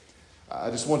I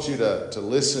just want you to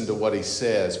listen to what he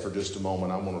says for just a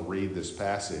moment. I'm going to read this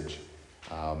passage,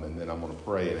 and then I'm going to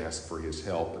pray and ask for his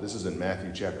help. But this is in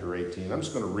Matthew chapter 18. I'm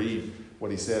just going to read what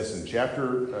he says in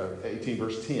chapter 18,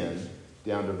 verse 10,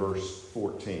 down to verse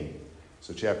 14.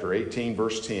 So chapter 18,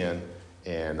 verse 10,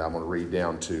 and I'm going to read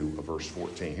down to verse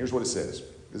 14. Here's what it says.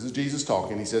 This is Jesus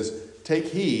talking. He says, "Take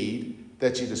heed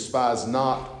that you despise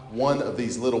not one of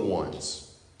these little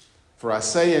ones. For I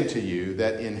say unto you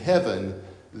that in heaven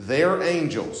their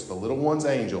angels," the little ones'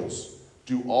 angels,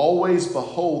 "do always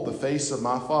behold the face of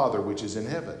my Father which is in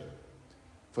heaven.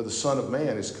 For the Son of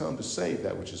Man is come to save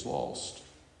that which is lost.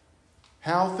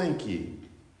 How think ye,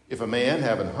 if a man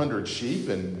have 100 sheep,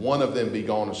 and one of them be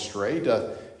gone astray,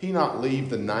 doth he not leave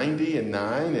the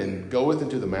 99 and goeth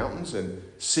into the mountains, and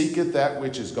seeketh that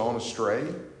which is gone astray?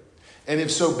 And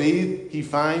if so be he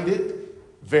find it,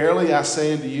 verily I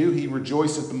say unto you, he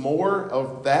rejoiceth more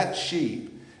of that sheep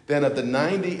than of the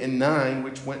 99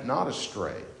 which went not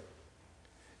astray.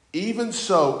 Even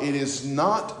so, it is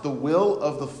not the will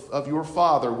of your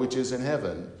Father which is in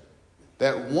heaven,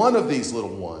 that one of these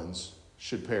little ones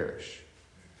should perish."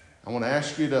 I want to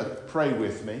ask you to pray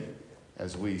with me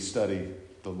as we study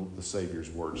the Savior's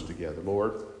words together.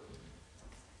 Lord,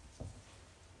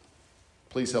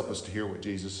 please help us to hear what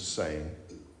Jesus is saying.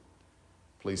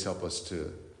 Please help us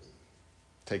to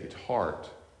take it to heart.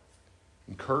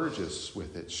 Encourage us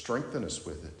with it. Strengthen us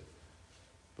with it.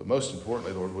 But most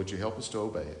importantly, Lord, would you help us to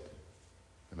obey it?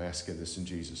 I'm asking this in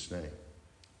Jesus' name.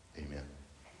 Amen.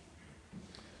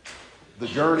 The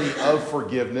journey of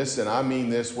forgiveness, and I mean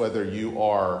this whether you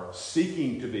are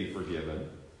seeking to be forgiven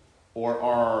or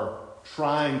are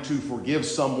trying to forgive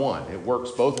someone. It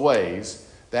works both ways.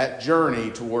 That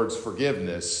journey towards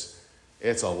forgiveness,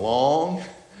 it's a long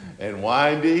and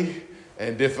windy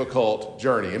and difficult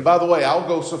journey. And by the way, I'll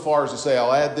go so far as to say,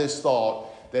 I'll add this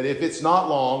thought, that if it's not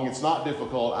long, it's not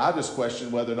difficult, I just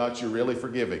question whether or not you're really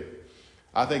forgiving.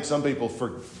 I think some people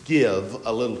forgive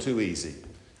a little too easy.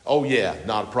 Oh yeah,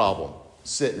 not a problem.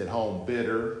 Sitting at home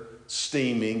bitter,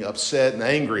 steaming, upset, and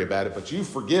angry about it, but you've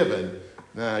forgiven.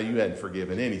 No, you hadn't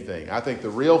forgiven anything. I think the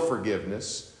real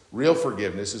forgiveness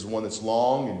is one that's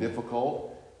long and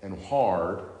difficult and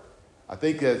hard. I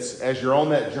think that's, as you're on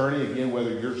that journey, again,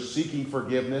 whether you're seeking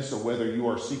forgiveness or whether you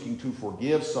are seeking to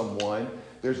forgive someone,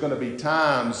 there's going to be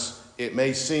times it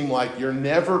may seem like you're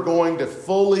never going to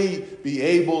fully be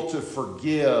able to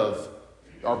forgive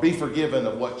or be forgiven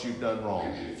of what you've done wrong.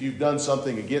 If you've done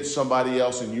something against somebody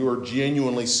else and you are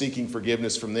genuinely seeking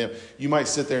forgiveness from them, you might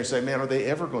sit there and say, man, are they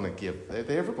ever going to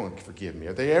forgive me?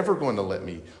 Are they ever going to let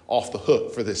me off the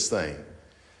hook for this thing?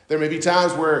 There may be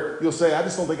times where you'll say, I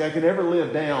just don't think I can ever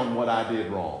live down what I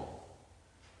did wrong.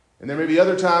 And there may be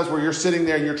other times where you're sitting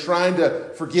there and you're trying to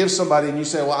forgive somebody and you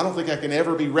say, well, I don't think I can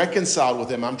ever be reconciled with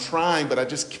them. I'm trying, but I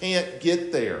just can't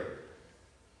get there.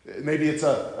 Maybe it's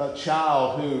a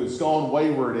child who's gone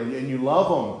wayward and you love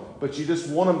them, but you just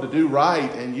want them to do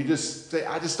right. And you just say,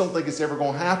 I just don't think it's ever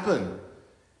going to happen.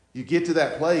 You get to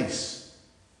that place.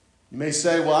 You may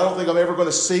say, well, I don't think I'm ever going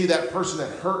to see that person that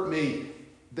hurt me.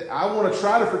 I want to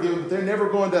try to forgive them, but they're never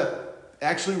going to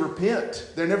actually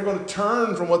repent. They're never going to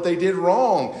turn from what they did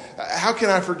wrong. How can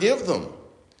I forgive them?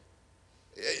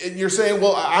 And you're saying,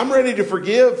 well, I'm ready to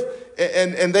forgive,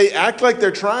 and they act like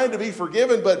they're trying to be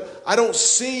forgiven, but I don't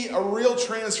see a real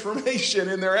transformation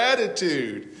in their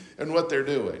attitude and what they're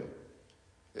doing.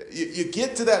 You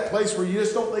get to that place where you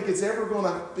just don't think it's ever going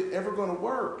to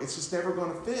work. It's just never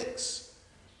going to fix.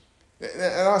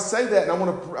 And I say that, and I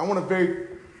want to very,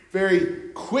 very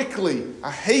quickly,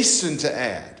 I hasten to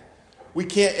add, we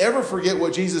can't ever forget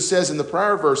what Jesus says in the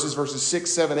prior verses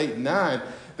 6, 7, 8, and 9,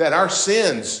 that our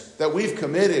sins that we've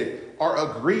committed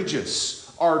are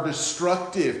egregious, are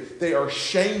destructive, they are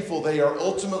shameful, they are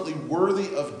ultimately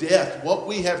worthy of death, what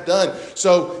we have done.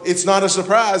 So it's not a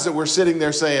surprise that we're sitting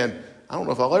there saying, I don't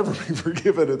know if I'll ever be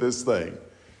forgiven of this thing.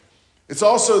 It's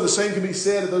also the same can be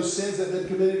said of those sins that have been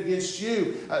committed against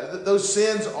you. Those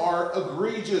sins are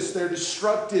egregious. They're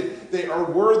destructive. They are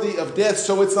worthy of death.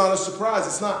 So it's not a surprise.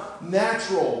 It's not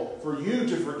natural for you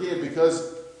to forgive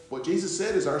because what Jesus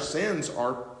said is our sins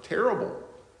are terrible.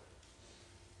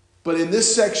 But in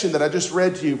this section that I just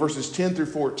read to you, verses 10 through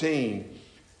 14,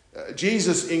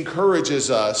 Jesus encourages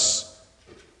us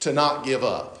to not give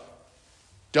up.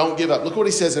 Don't give up. Look what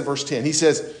he says in verse 10. He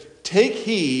says, take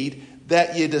heed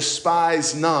that ye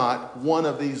despise not one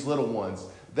of these little ones.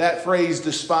 That phrase,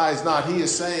 despise not, he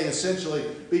is saying essentially,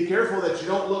 be careful that you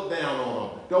don't look down on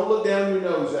them. Don't look down your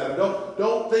nose at them.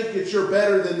 Don't think that you're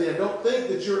better than them. Don't think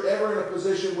that you're ever in a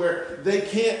position where they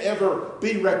can't ever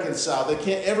be reconciled. They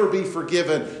can't ever be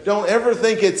forgiven. Don't ever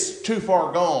think it's too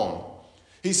far gone.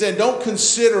 He's saying, don't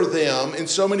consider them, in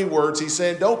so many words, he's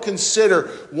saying, don't consider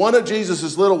one of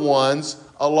Jesus' little ones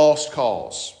a lost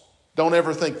cause. Don't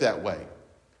ever think that way.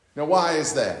 Now, why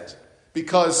is that?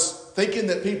 Because thinking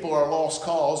that people are a lost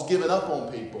cause, giving up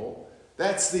on people,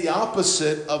 that's the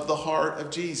opposite of the heart of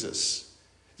Jesus.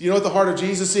 Do you know what the heart of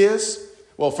Jesus is?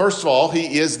 Well, first of all,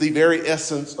 he is the very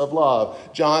essence of love.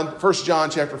 1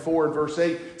 John chapter 4 and verse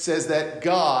 8 says that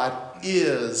God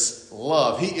is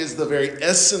love. He is the very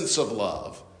essence of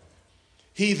love.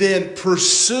 He then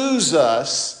pursues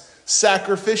us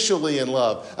sacrificially in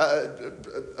love.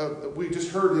 We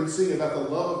just heard him sing about the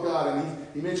love of God, and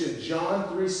he mentioned John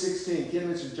 3:16. Ken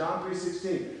mentioned John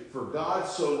 3:16. For God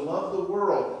so loved the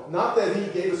world, not that he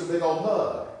gave us a big old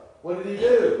hug. What did he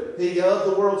do? He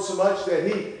loved the world so much that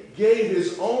he gave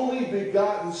his only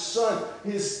begotten Son.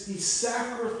 He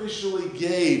sacrificially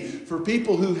gave for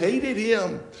people who hated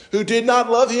him, who did not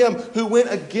love him, who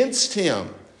went against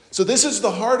him. So this is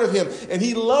the heart of him. And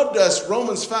he loved us.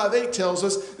 Romans 5:8 tells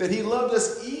us that he loved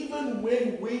us even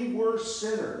when we were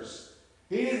sinners.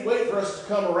 He didn't wait for us to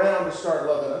come around to start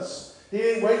loving us. He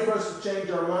didn't wait for us to change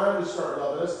our mind to start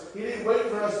loving us. He didn't wait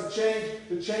for us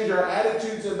to change our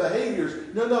attitudes and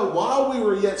behaviors. No. While we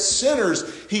were yet sinners,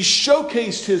 he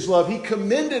showcased his love. He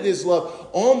commended his love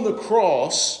on the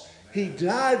cross. He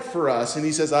died for us. And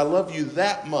he says, I love you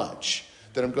that much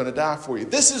that I'm going to die for you.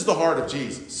 This is the heart of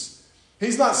Jesus.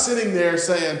 He's not sitting there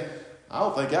saying, I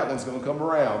don't think that one's going to come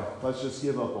around. Let's just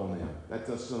give up on them.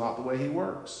 That's not the way he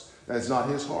works. That's not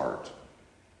his heart.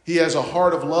 He has a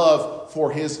heart of love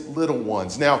for his little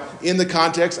ones. Now, in the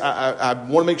context, I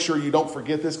want to make sure you don't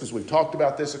forget this because we've talked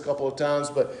about this a couple of times,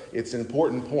 but it's an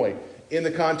important point. In the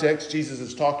context, Jesus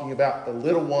is talking about the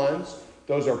little ones.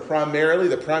 Those are primarily,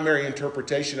 the primary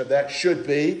interpretation of that should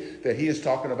be that he is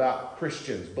talking about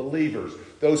Christians, believers,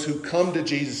 those who come to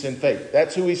Jesus in faith.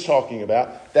 That's who he's talking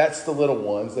about. That's the little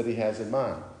ones that he has in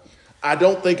mind. I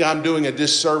don't think I'm doing a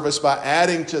disservice by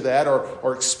adding to that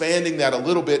or expanding that a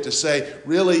little bit to say,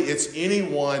 really, it's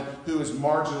anyone who is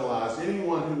marginalized,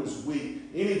 anyone who is weak,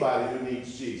 anybody who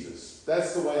needs Jesus.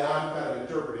 That's the way I'm kind of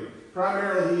interpreting.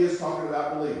 Primarily, he is talking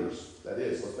about believers. That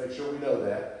is, let's make sure we know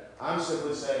that. I'm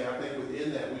simply saying, I think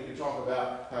within that, we can talk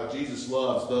about how Jesus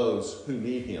loves those who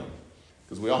need him.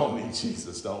 Because we all need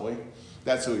Jesus, don't we?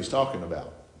 That's who he's talking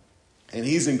about. And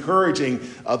he's encouraging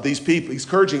these people, he's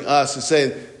encouraging us to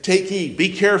say, take heed,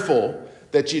 be careful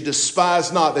that you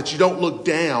despise not, that you don't look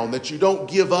down, that you don't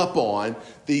give up on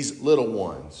these little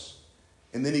ones.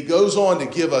 And then he goes on to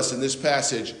give us in this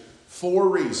passage 4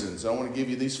 reasons. I want to give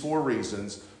you these 4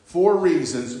 reasons. 4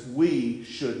 reasons we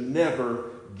should never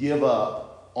give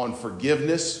up on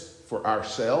forgiveness for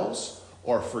ourselves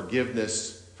or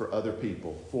forgiveness for other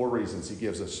people. 4 reasons he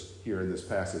gives us here in this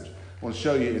passage. I want to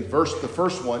show you the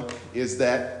first one is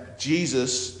that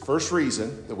Jesus, first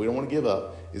reason that we don't want to give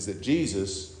up is that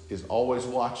Jesus is always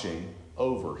watching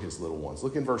over his little ones.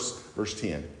 Look in verse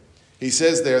 10. He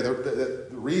says there, the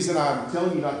reason I'm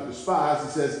telling you not to despise,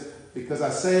 he says, because I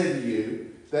say to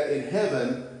you that in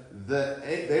heaven,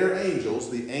 their angels,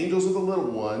 the angels of the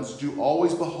little ones, do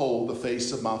always behold the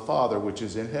face of my Father which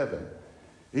is in heaven.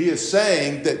 He is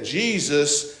saying that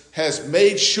Jesus has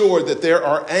made sure that there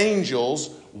are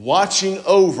angels watching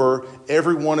over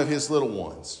every one of his little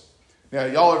ones. Now,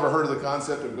 y'all ever heard of the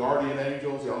concept of guardian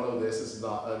angels? Y'all know this is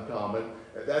not uncommon.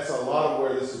 That's a lot of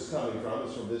where this is coming from.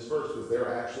 It's from this verse because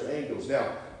they're actually angels.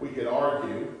 Now, we could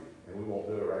argue, and we won't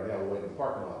do it right now. We'll wait in the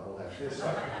parking lot. We'll have this.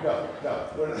 No,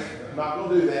 I'm not going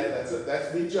to do that.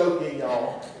 That's me joking,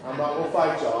 y'all. I'm not going to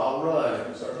fight y'all. I'll run if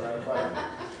you start trying to fight me.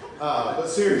 But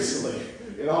seriously,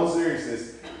 in all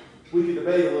seriousness, we can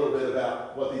debate a little bit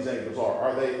about what these angels are.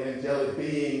 Are they angelic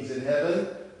beings in heaven,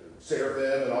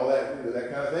 seraphim and all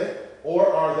that kind of thing? Or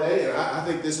are they, and I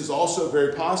think this is also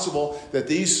very possible, that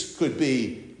these could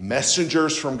be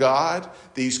messengers from God.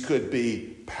 These could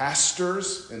be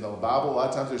pastors. In the Bible, a lot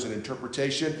of times there's an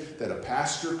interpretation that a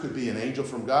pastor could be an angel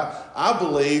from God. I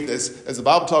believe, as the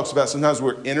Bible talks about, sometimes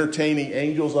we're entertaining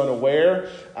angels unaware.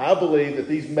 I believe that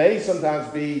these may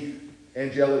sometimes be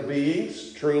angelic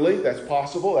beings, truly. That's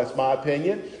possible. That's my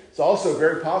opinion. It's also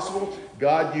very possible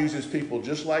God uses people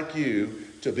just like you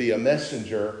to be a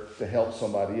messenger to help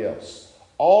somebody else.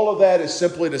 All of that is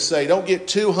simply to say, don't get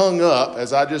too hung up,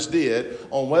 as I just did,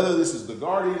 on whether this is the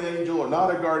guardian angel or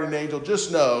not a guardian angel.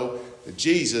 Just know that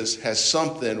Jesus has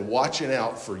something watching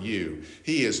out for you.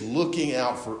 He is looking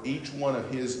out for each one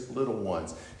of his little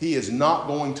ones. He is not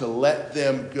going to let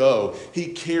them go. He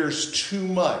cares too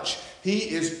much.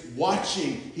 He is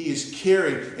watching. He is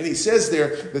caring. And he says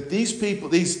there that these people,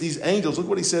 these angels, look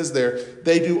what he says there.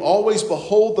 They do always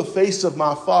behold the face of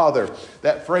my Father.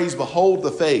 That phrase, behold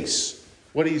the face.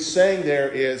 What he's saying there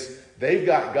is they've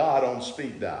got God on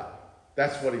speed dial.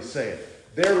 That's what he's saying.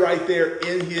 They're right there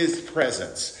in his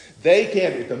presence. They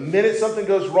can't, the minute something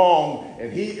goes wrong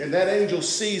and that angel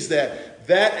sees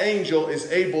that angel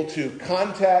is able to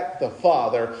contact the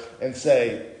Father and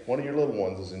say, one of your little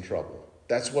ones is in trouble.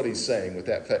 That's what he's saying with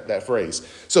that phrase.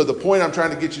 So the point I'm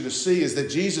trying to get you to see is that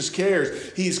Jesus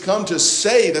cares. He's come to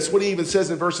save. That's what he even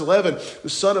says in verse 11. The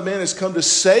Son of Man has come to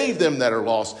save them that are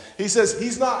lost. He says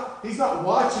he's not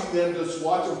watching them just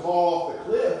watch them fall off the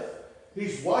cliff.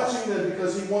 He's watching them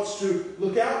because he wants to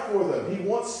look out for them. He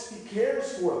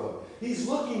cares for them. He's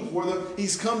looking for them.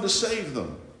 He's come to save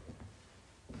them.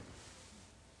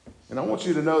 And I want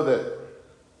you to know that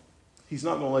he's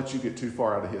not going to let you get too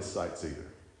far out of his sights either.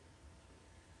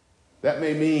 That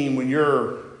may mean when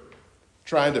you're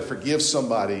trying to forgive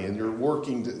somebody and you're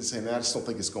working to say, I just don't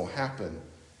think it's going to happen.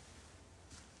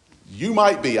 You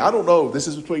might be, I don't know, this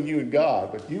is between you and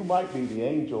God, but you might be the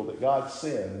angel that God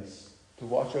sends to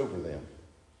watch over them.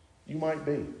 You might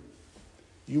be.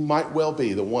 You might well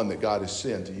be the one that God has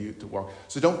sent to you to walk.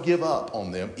 So don't give up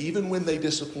on them, even when they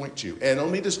disappoint you. And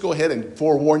let me just go ahead and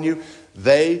forewarn you,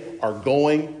 they are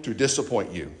going to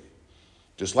disappoint you.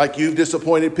 Just like you've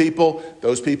disappointed people,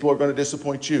 those people are going to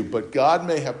disappoint you. But God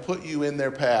may have put you in their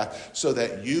path so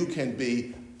that you can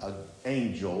be an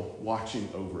angel watching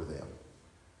over them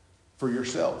for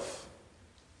yourself.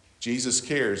 Jesus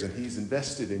cares and he's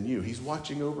invested in you. He's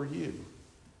watching over you.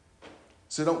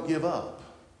 So don't give up.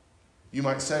 You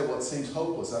might say, well, it seems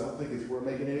hopeless. I don't think we're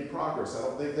making any progress. I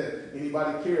don't think that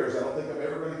anybody cares. I don't think I'm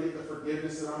ever going to get the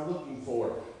forgiveness that I'm looking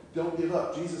for. Don't give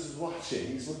up. Jesus is watching.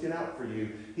 He's looking out for you.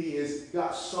 He has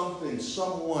got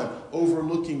someone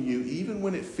overlooking you. Even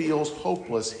when it feels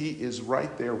hopeless, he is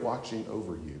right there watching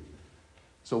over you.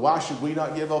 So why should we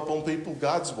not give up on people?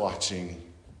 God's watching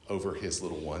over his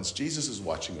little ones. Jesus is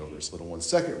watching over his little ones.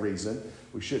 Second reason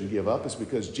we shouldn't give up is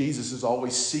because Jesus is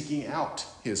always seeking out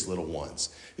his little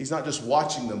ones. He's not just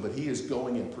watching them, but he is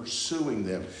going and pursuing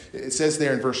them. It says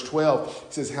there in verse 12,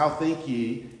 it says, how think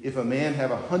ye, if a man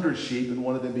have 100 sheep and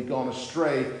one of them be gone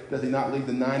astray, doth he not leave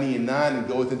the 99 and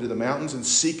goeth into the mountains and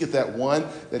seeketh that one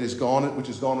that is gone, which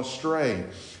is gone astray?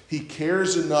 He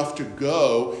cares enough to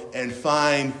go and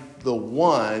find the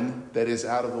one that is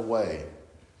out of the way.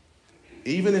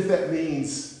 Even if that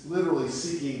means literally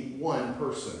seeking one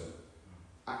person.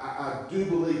 I do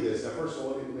believe this. Now, first of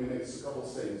all, let me make a couple of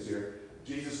statements here.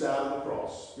 Jesus died on the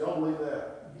cross. Y'all believe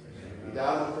that? He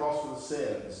died on the cross for the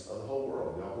sins of the whole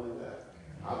world. Y'all believe that?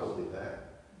 I believe that.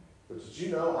 But did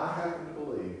you know, I happen to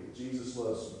believe that Jesus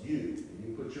loves you, and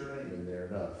you put your name in there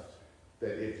enough,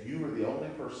 that if you were the only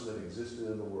person that existed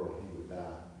in the world, he would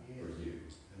die for you.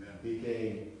 Amen. He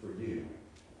came for you.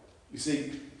 You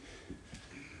see,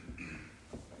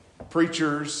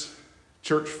 preachers,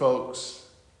 church folks,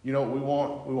 you know what we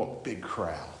want? We want big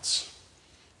crowds.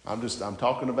 I'm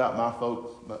talking about my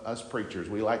folks, us preachers.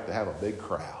 We like to have a big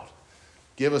crowd.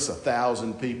 Give us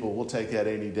 1,000 people. We'll take that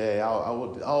any day.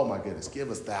 Oh my goodness, give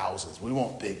us thousands. We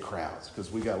want big crowds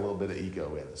because we got a little bit of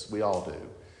ego in us. We all do.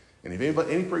 And if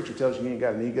any preacher tells you he ain't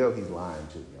got an ego, he's lying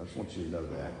to you. I just want you to know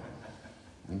that.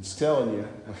 I'm just telling you.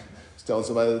 I was telling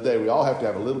somebody the other day, we all have to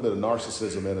have a little bit of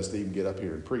narcissism in us to even get up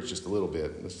here and preach just a little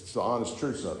bit. It's the honest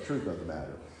truth of the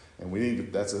matter. And we need to,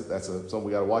 that's something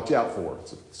we got to watch out for.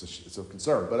 It's a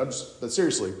concern. But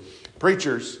seriously,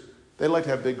 preachers, they like to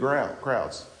have big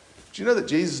crowds. Do you know that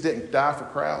Jesus didn't die for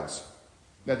crowds?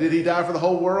 Now, did he die for the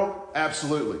whole world?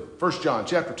 Absolutely. 1 John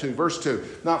chapter 2, verse 2.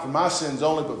 Not for my sins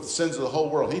only, but for the sins of the whole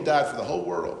world. He died for the whole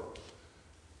world.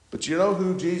 But you know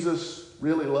who Jesus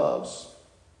really loves?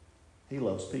 He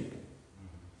loves people.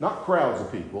 Not crowds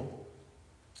of people,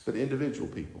 but individual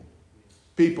people.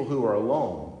 People who are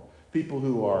alone. People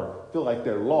who feel like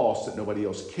they're lost, that nobody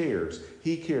else cares.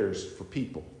 He cares for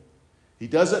people. He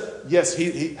doesn't, yes,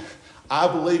 I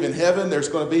believe in heaven there's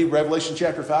going to be, Revelation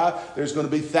chapter 5, there's going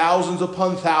to be thousands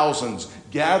upon thousands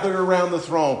gathered around the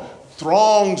throne.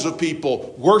 Throngs of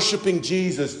people worshiping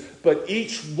Jesus. But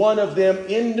each one of them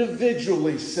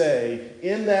individually say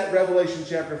in that Revelation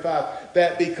chapter 5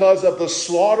 that because of the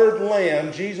slaughtered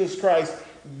lamb, Jesus Christ,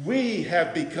 he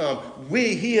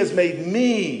has made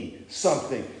me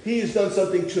something. He has done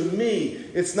something to me.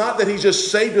 It's not that he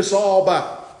just saved us all by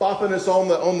bopping us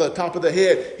on the top of the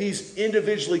head. He's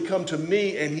individually come to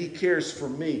me and he cares for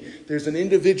me. There's an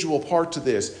individual part to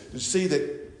this. To see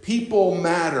that people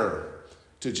matter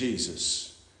to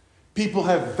Jesus. People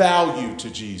have value to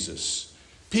Jesus.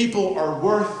 People are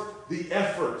worth the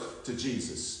effort to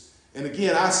Jesus. And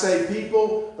again, I say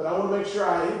people, but I want to make sure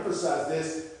I emphasize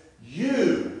this.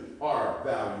 You are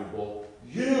valuable.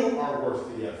 You are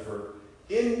worth the effort.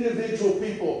 Individual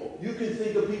people. You can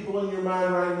think of people in your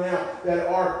mind right now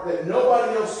that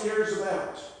nobody else cares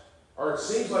about. Or it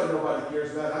seems like nobody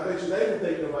cares about. I bet you they would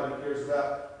think nobody cares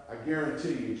about. I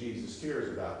guarantee you Jesus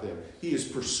cares about them. He is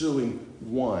pursuing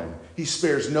one. He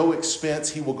spares no expense.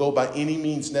 He will go by any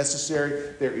means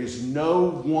necessary. There is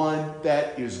no one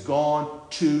that is gone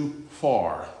too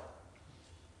far.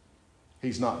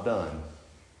 He's not done.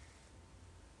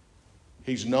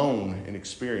 He's known and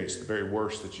experienced the very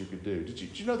worst that you could do.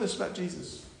 Did you know this about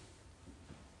Jesus?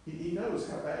 He knows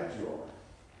how bad you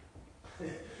are.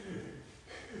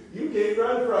 You can't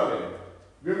run from him.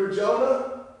 Remember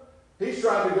Jonah? He's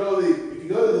trying to go, if you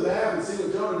go to the map and see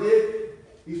what Jonah did,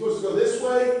 he's supposed to go this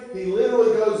way. He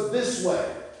literally goes this way.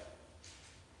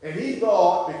 And he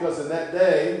thought, because in that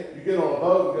day, you get on a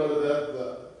boat and go to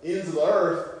the ends of the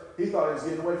earth, he thought he was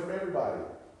getting away from everybody.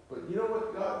 But you know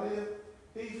what God did?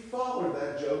 He followed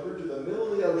that joker to the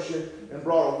middle of the ocean and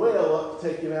brought a whale up to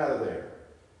take him out of there.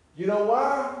 You know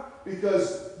why?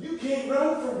 Because you can't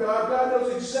run from God. God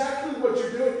knows exactly what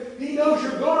you're doing. He knows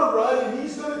you're going to run and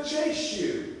he's going to chase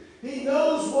you. He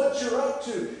knows what you're up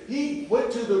to. He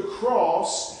went to the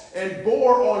cross and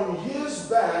bore on his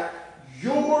back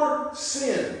your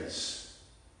sins.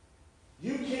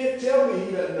 You can't tell me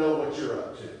he doesn't know what you're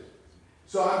up to.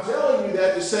 So I'm telling you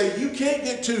that to say you can't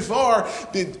get too far.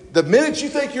 The minute you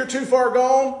think you're too far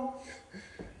gone,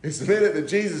 it's the minute that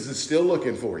Jesus is still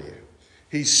looking for you.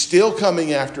 He's still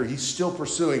coming after. He's still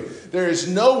pursuing. There is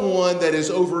no one that is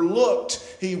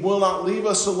overlooked. He will not leave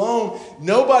us alone.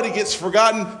 Nobody gets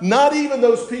forgotten. Not even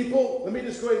those people. Let me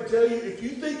just go ahead and tell you, if you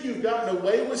think you've gotten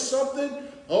away with something,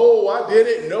 oh, I did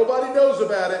it, nobody knows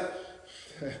about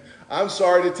it. I'm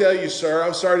sorry to tell you, sir.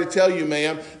 I'm sorry to tell you,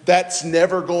 ma'am. That's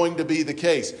never going to be the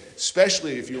case.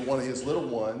 Especially if you're one of his little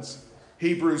ones.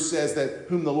 Hebrews says that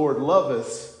whom the Lord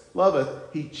loveth,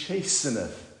 he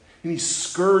chasteneth. And he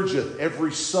scourgeth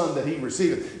every son that he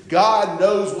receiveth. God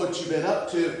knows what you've been up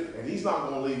to, and he's not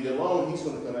going to leave you alone. He's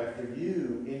going to come after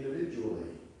you individually.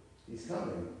 He's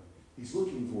coming. He's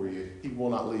looking for you. He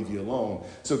will not leave you alone.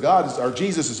 So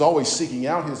Jesus is always seeking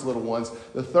out his little ones.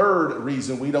 The third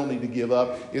reason we don't need to give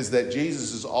up is that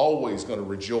Jesus is always going to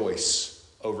rejoice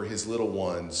over his little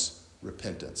ones'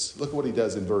 repentance. Look what he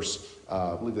does in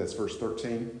I believe that's verse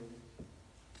 13.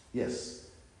 Yes.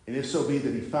 And if so be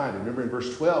that he find it. Remember in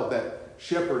verse 12, that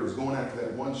shepherd is going after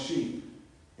that one sheep.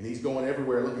 And he's going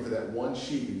everywhere looking for that one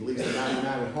sheep. He leaves the 99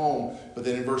 at home. But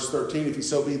then in verse 13, if he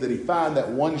so be that he find that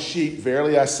one sheep,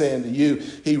 verily I say unto you,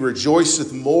 he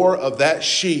rejoiceth more of that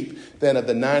sheep than of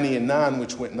the 99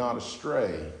 which went not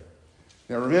astray.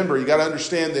 Now remember, you got to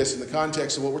understand this in the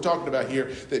context of what we're talking about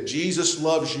here, that Jesus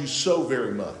loves you so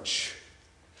very much.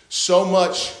 So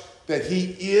much that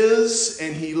he is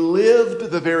and he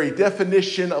lived the very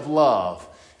definition of love.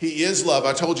 He is love.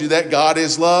 I told you that God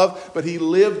is love, but he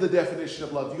lived the definition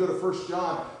of love. You go to 1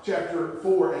 John chapter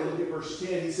 4 and look at verse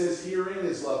 10. He says, herein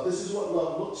is love. This is what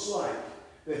love looks like.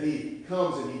 That he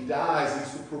comes and he dies.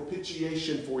 He's the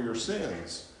propitiation for your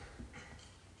sins.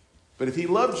 But if he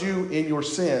loved you in your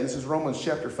sins, this is Romans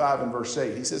chapter 5 and verse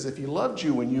 8. He says, if he loved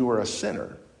you when you were a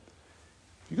sinner.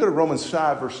 If you go to Romans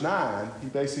 5 verse 9, he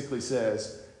basically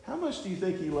says, how much do you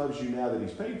think he loves you now that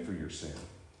he's paid for your sin?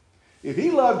 If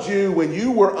he loved you when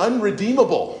you were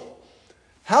unredeemable,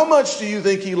 how much do you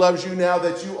think he loves you now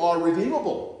that you are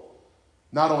redeemable?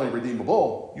 Not only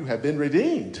redeemable, you have been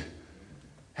redeemed.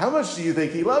 How much do you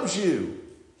think he loves you?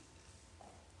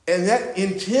 And that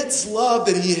intense love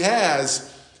that he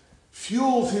has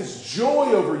fuels his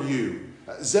joy over you.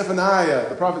 Zephaniah,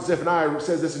 the prophet Zephaniah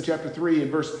says this in chapter 3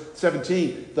 and verse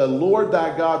 17. The Lord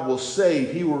thy God will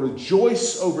save. He will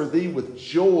rejoice over thee with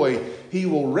joy. He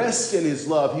will rest in his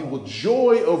love. He will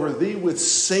joy over thee with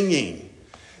singing.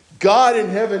 God in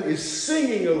heaven is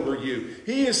singing over you.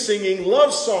 He is singing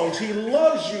love songs. He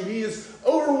loves you. He is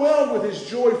overwhelmed with his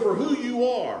joy for who you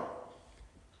are.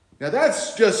 Now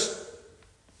that's just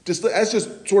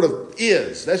sort of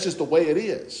is. That's just the way it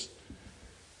is.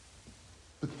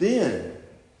 But then,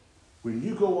 when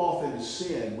you go off into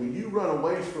sin, when you run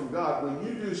away from God, when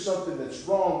you do something that's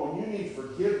wrong, when you need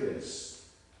forgiveness,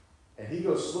 and he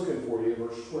goes looking for you in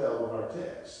verse 12 of our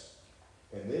text.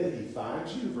 And then he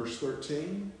finds you, verse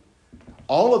 13.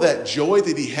 All of that joy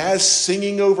that he has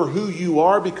singing over who you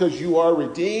are because you are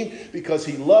redeemed, because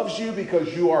he loves you,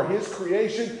 because you are his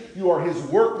creation, you are his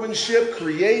workmanship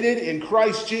created in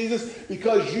Christ Jesus,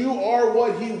 because you are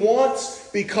what he wants.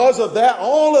 Because of that,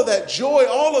 all of that joy,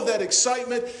 all of that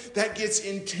excitement, that gets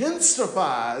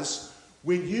intensifies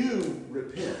when you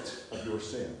repent of your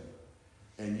sin.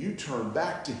 And you turn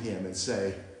back to him and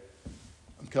say,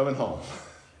 I'm coming home.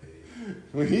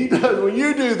 When you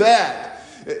do that,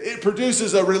 It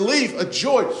produces a relief, a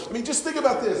joy. I mean, just think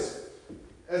about this.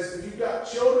 As if you've got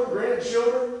children,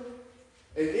 grandchildren,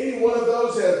 and any one of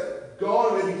those have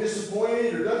gone maybe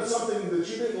disappointed or done something that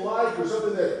you didn't like or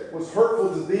something that was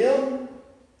hurtful to them,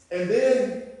 and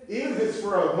then, even if it's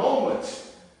for a moment,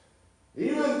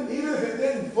 even if it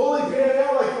didn't fully pan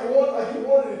out like you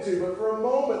wanted it to, but for a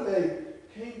moment they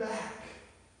came back.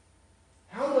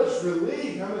 How much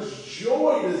relief, how much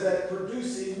joy does that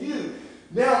produce in you?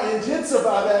 Now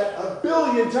intensify that 1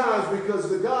 billion times, because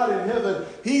the God in heaven,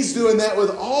 He's doing that with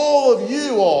all of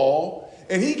you all,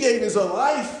 and He gave His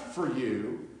life for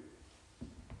you.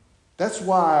 That's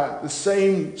why the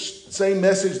same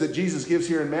message that Jesus gives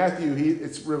here in Matthew,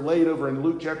 it's relayed over in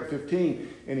Luke chapter 15,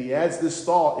 and He adds this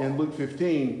thought in Luke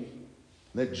 15,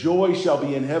 that joy shall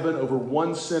be in heaven over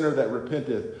one sinner that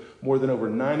repenteth, more than over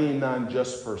 99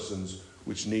 just persons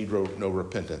which need no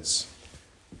repentance.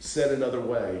 Said another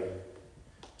way,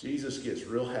 Jesus gets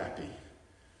real happy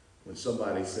when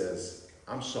somebody says,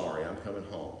 I'm sorry, I'm coming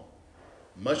home.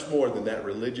 Much more than that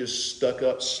religious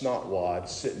stuck-up snotwad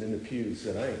sitting in the pew who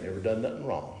said, I ain't never done nothing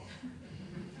wrong.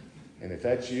 And if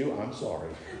that's you, I'm sorry.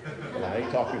 And I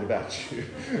ain't talking about you.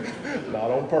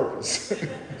 Not on purpose.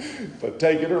 But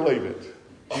take it or leave it.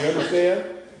 You understand?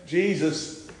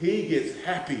 Jesus, He gets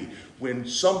happy when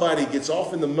somebody gets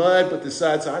off in the mud but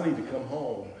decides, I need to come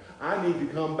home. I need to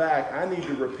come back. I need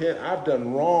to repent. I've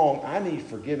done wrong. I need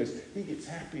forgiveness. He gets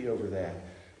happy over that.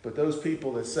 But those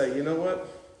people that say, you know what?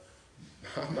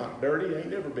 I'm not dirty. I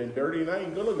ain't never been dirty, and I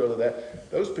ain't going to go to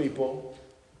that. Those people,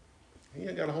 He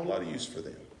ain't got a whole lot of use for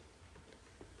them.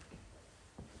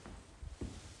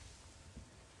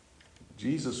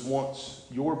 Jesus wants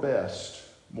your best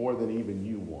more than even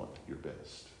you want your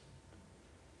best.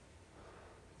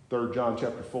 3 John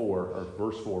chapter 4, or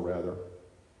verse 4 rather,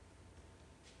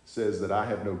 says that I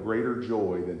have no greater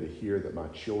joy than to hear that my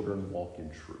children walk in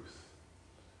truth.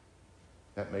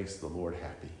 That makes the Lord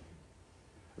happy.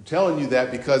 I'm telling you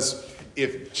that because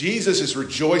if Jesus is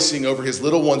rejoicing over His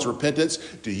little one's repentance,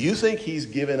 do you think He's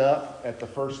given up at the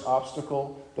first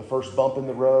obstacle, the first bump in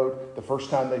the road, the first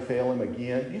time they fail Him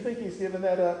again? Do you think He's given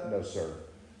that up? No, sir.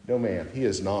 No, ma'am. He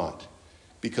is not.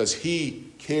 Because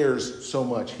He cares so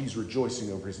much, He's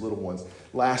rejoicing over His little ones.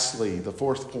 Lastly, the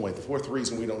fourth point, the fourth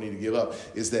reason we don't need to give up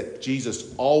is that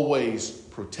Jesus always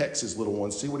protects His little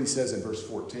ones. See what He says in verse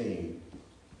 14.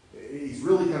 He's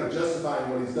really kind of justifying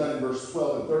what He's done in verse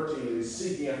 12 and 13. He's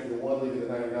seeking after the one, leaving the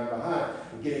 99 behind,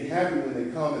 and getting happy when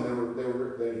they come, and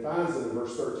then He finds them in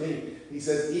verse 13. He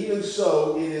says, even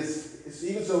so it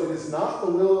is not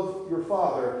the will of your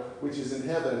Father which is in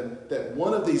heaven that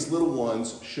one of these little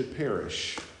ones should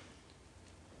perish.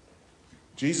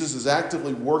 Jesus is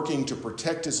actively working to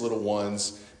protect His little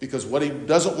ones, because what He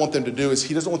doesn't want them to do is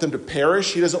He doesn't want them to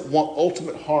perish. He doesn't want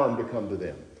ultimate harm to come to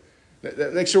them.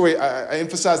 Make sure I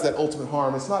emphasize that ultimate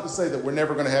harm. It's not to say that we're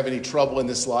never going to have any trouble in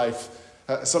this life.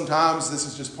 Sometimes this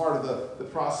is just part of the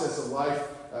process of life,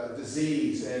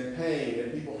 disease and pain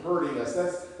and people hurting us.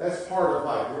 That's part of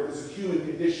life. It's a human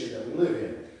condition that we live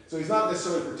in. So He's not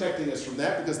necessarily protecting us from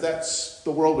that, because that's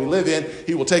the world we live in.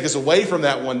 He will take us away from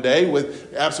that one day,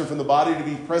 with absent from the body to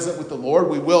be present with the Lord.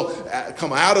 We will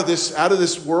come out of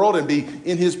this world and be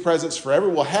in His presence forever.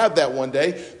 We'll have that one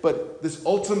day. But this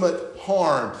ultimate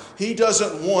harm, He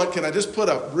doesn't want, can I just put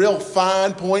a real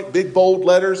fine point, big bold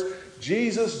letters?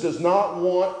 Jesus does not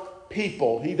want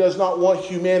people. He does not want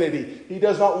humanity. He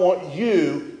does not want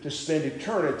you to spend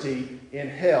eternity in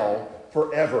hell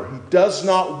forever. He does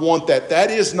not want that.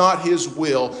 That is not His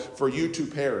will, for you to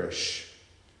perish.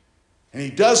 And He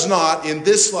does not, in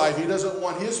this life, He doesn't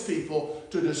want His people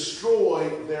to destroy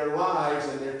their lives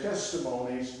and their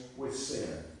testimonies with sin.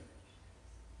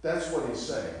 That's what He's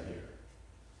saying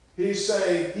here. He's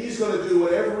saying He's going to do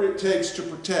whatever it takes to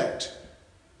protect.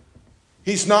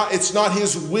 It's not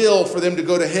His will for them to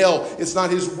go to hell. It's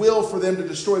not His will for them to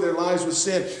destroy their lives with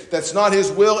sin. That's not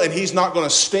His will, and He's not going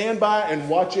to stand by and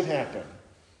watch it happen.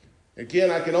 Again,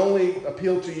 I can only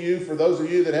appeal to you, for those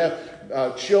of you that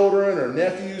have children or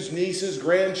nephews, nieces,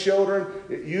 grandchildren.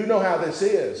 You know how this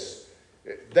is.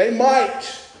 They might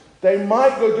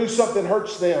go do something that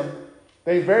hurts them.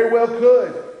 They very well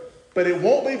could. But it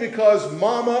won't be because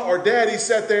mama or daddy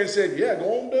sat there and said, yeah,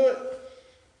 go on, do it.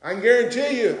 I can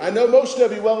guarantee you, I know most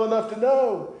of you well enough to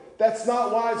know, that's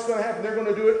not why it's going to happen. They're going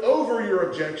to do it over your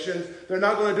objections. They're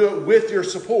not going to do it with your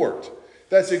support.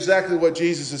 That's exactly what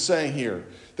Jesus is saying here.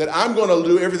 That I'm going to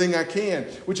do everything I can.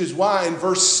 Which is why in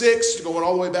verse 6, going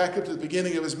all the way back up to the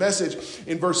beginning of His message,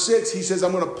 in verse 6, He says,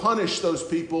 I'm going to punish those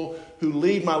people who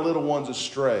lead my little ones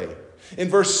astray. In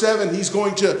verse 7, He's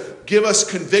going to give us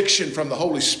conviction from the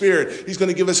Holy Spirit. He's going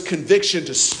to give us conviction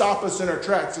to stop us in our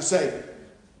tracks, to say,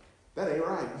 That ain't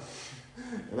right.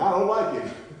 And I don't like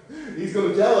it. He's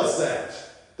going to tell us that.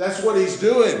 That's what he's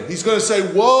doing. He's going to say,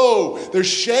 whoa, there's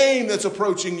shame that's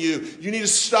approaching you. You need to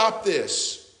stop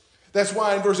this. That's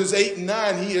why in verses 8 and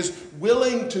 9, he is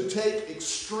willing to take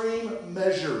extreme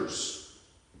measures.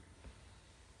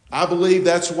 I believe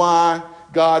that's why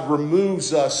God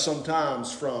removes us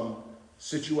sometimes from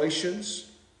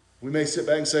situations. We may sit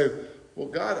back and say, well,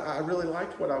 God, I really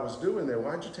liked what I was doing there.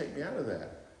 Why'd you take me out of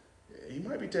that? He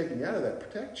might be taking you out of that to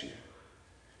protect you.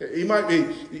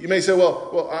 You may say,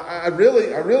 well, I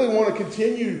really want to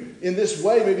continue in this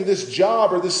way, maybe this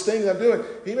job or this thing that I'm doing.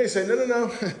 He may say,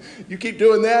 no. You keep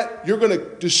doing that, you're going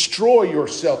to destroy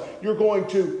yourself. You're going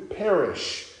to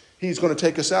perish. He's going to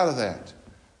take us out of that.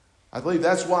 I believe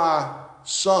that's why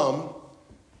some,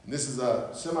 and this is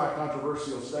a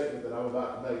semi-controversial statement that I'm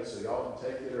about to make, so y'all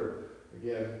can take it, or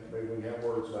again, maybe we can have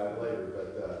words about it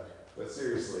later, but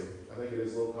seriously, I think it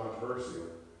is a little controversial.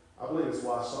 I believe it's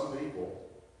why some people,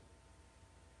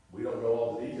 we don't know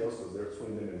all the details because they're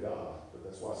between them and God, but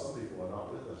that's why some people are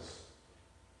not with us.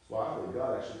 That's why I believe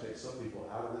God actually takes some people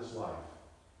out of this life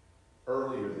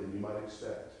earlier than you might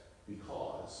expect,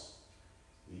 because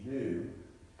he knew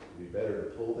it would be better to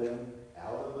pull them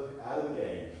out of the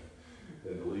game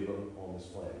than to leave them on this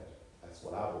planet. That's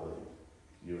what I believe.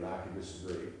 You and I can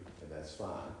disagree, and that's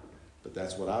fine. But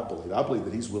that's what I believe. I believe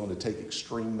that he's willing to take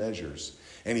extreme measures.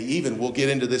 And he even, we'll get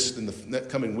into this in the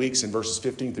coming weeks in verses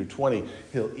 15 through 20,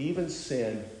 he'll even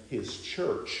send his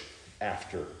church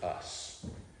after us.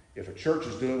 If a church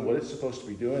is doing what it's supposed to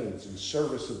be doing and it's in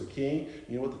service of the king,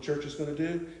 you know what the church is going to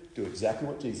do? Do exactly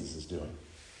what Jesus is doing.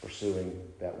 Pursuing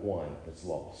that one that's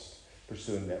lost.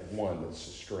 Pursuing that one that's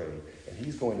astray. And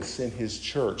he's going to send his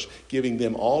church, giving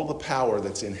them all the power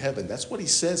that's in heaven. That's what he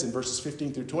says in verses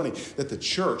 15 through 20, that the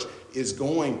church is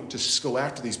going to go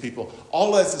after these people.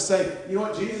 All that's to say, you know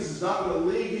what? Jesus is not going to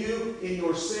leave you in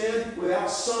your sin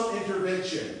without some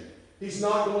intervention. He's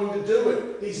not going to do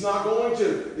it. He's not going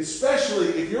to. Especially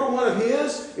if you're one of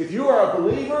his, if you are a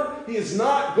believer, he is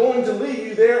not going to leave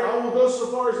you there. I will go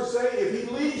so far as to say, if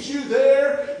he leaves you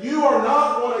there, you are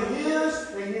not one of his,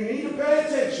 and you need to pay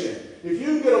attention. If you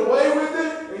can get away with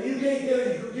it, and you can't get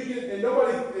it, and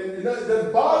nobody, and it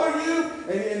doesn't bother you,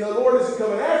 and the Lord isn't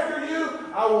coming after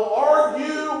you, I will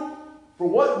argue for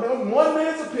what one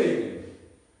man's opinion.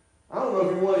 I don't know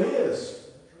if you're one of his,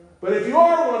 but if you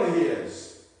are one of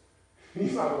his,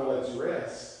 he's not going to let you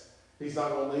rest. He's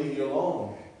not going to leave you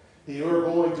alone. You're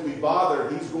going to be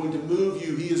bothered. He's going to move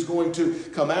you. He is going to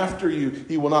come after you.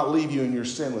 He will not leave you in your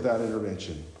sin without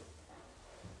intervention.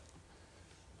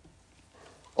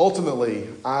 Ultimately,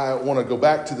 I want to go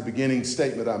back to the beginning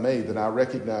statement I made, that I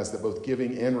recognize that both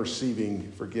giving and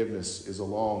receiving forgiveness is a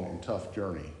long and tough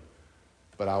journey.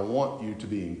 But I want you to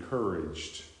be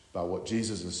encouraged by what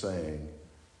Jesus is saying,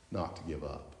 not to give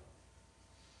up.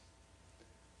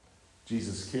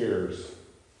 Jesus cares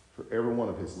for every one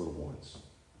of his little ones.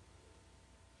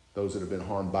 Those that have been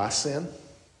harmed by sin,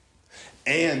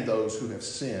 and those who have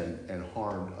sinned and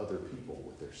harmed other people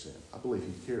with their sin. I believe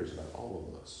he cares about all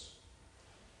of us.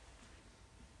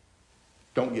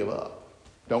 Don't give up.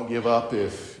 Don't give up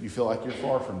if you feel like you're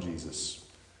far from Jesus.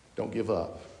 Don't give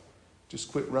up.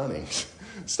 Just quit running.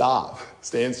 Stop.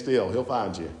 Stand still. He'll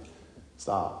find you.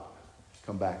 Stop.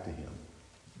 Come back to him.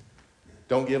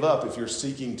 Don't give up if you're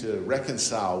seeking to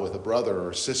reconcile with a brother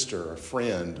or a sister or a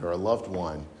friend or a loved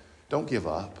one. Don't give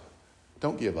up.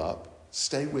 Don't give up.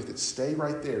 Stay with it. Stay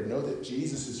right there. Know that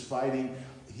Jesus is fighting.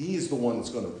 He's the one that's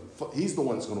going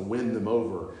to win them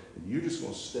over. And you're just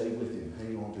going to stay with him,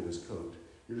 hang on to his coat.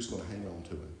 You're just going to hang on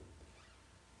to him.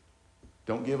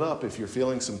 Don't give up if you're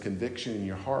feeling some conviction in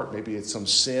your heart. Maybe it's some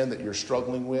sin that you're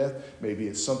struggling with. Maybe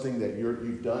it's something that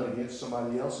you've done against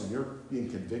somebody else and you're being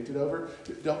convicted over.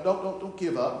 Don't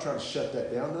give up and try to shut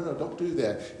that down. No, don't do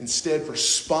that. Instead,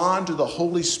 respond to the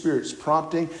Holy Spirit's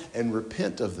prompting and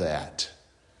repent of that.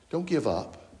 Don't give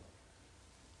up.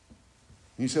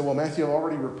 You say, well, Matthew, I've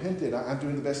already repented. I'm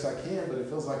doing the best I can, but it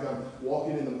feels like I'm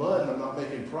walking in the mud and I'm not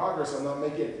making progress. I'm not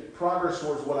making progress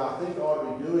towards what I think I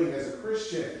ought to be doing as a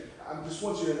Christian. I just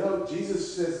want you to know,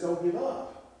 Jesus says, don't give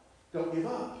up. Don't give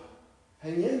up.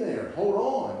 Hang in there. Hold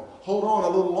on. Hold on a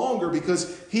little longer,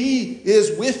 because he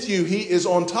is with you. He is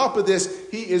on top of this.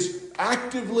 He is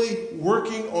actively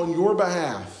working on your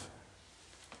behalf.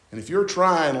 And if you're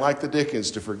trying, like the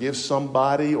Dickens, to forgive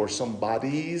somebody or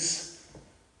somebodies,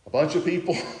 a bunch of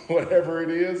people, whatever it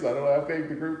is, I don't know how big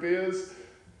the group is,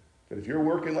 but if you're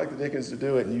working like the Dickens to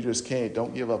do it and you just can't,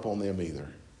 don't give up on them either.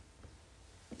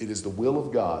 It is the will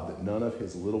of God that none of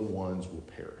his little ones will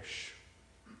perish.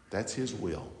 That's his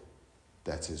will.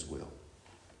 That's his will.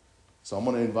 So I'm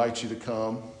going to invite you to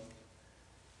come.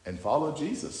 and follow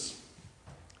Jesus.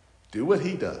 Do what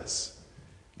he does.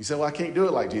 You say, well, I can't do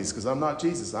it like Jesus because I'm not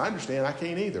Jesus. I understand, I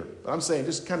can't either. But I'm saying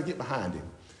just kind of get behind him.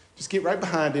 Just get right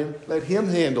behind him. Let him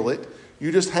handle it.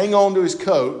 You just hang on to his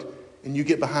coat and you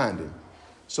get behind him.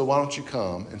 So why don't you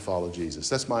come and follow Jesus?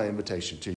 That's my invitation to you.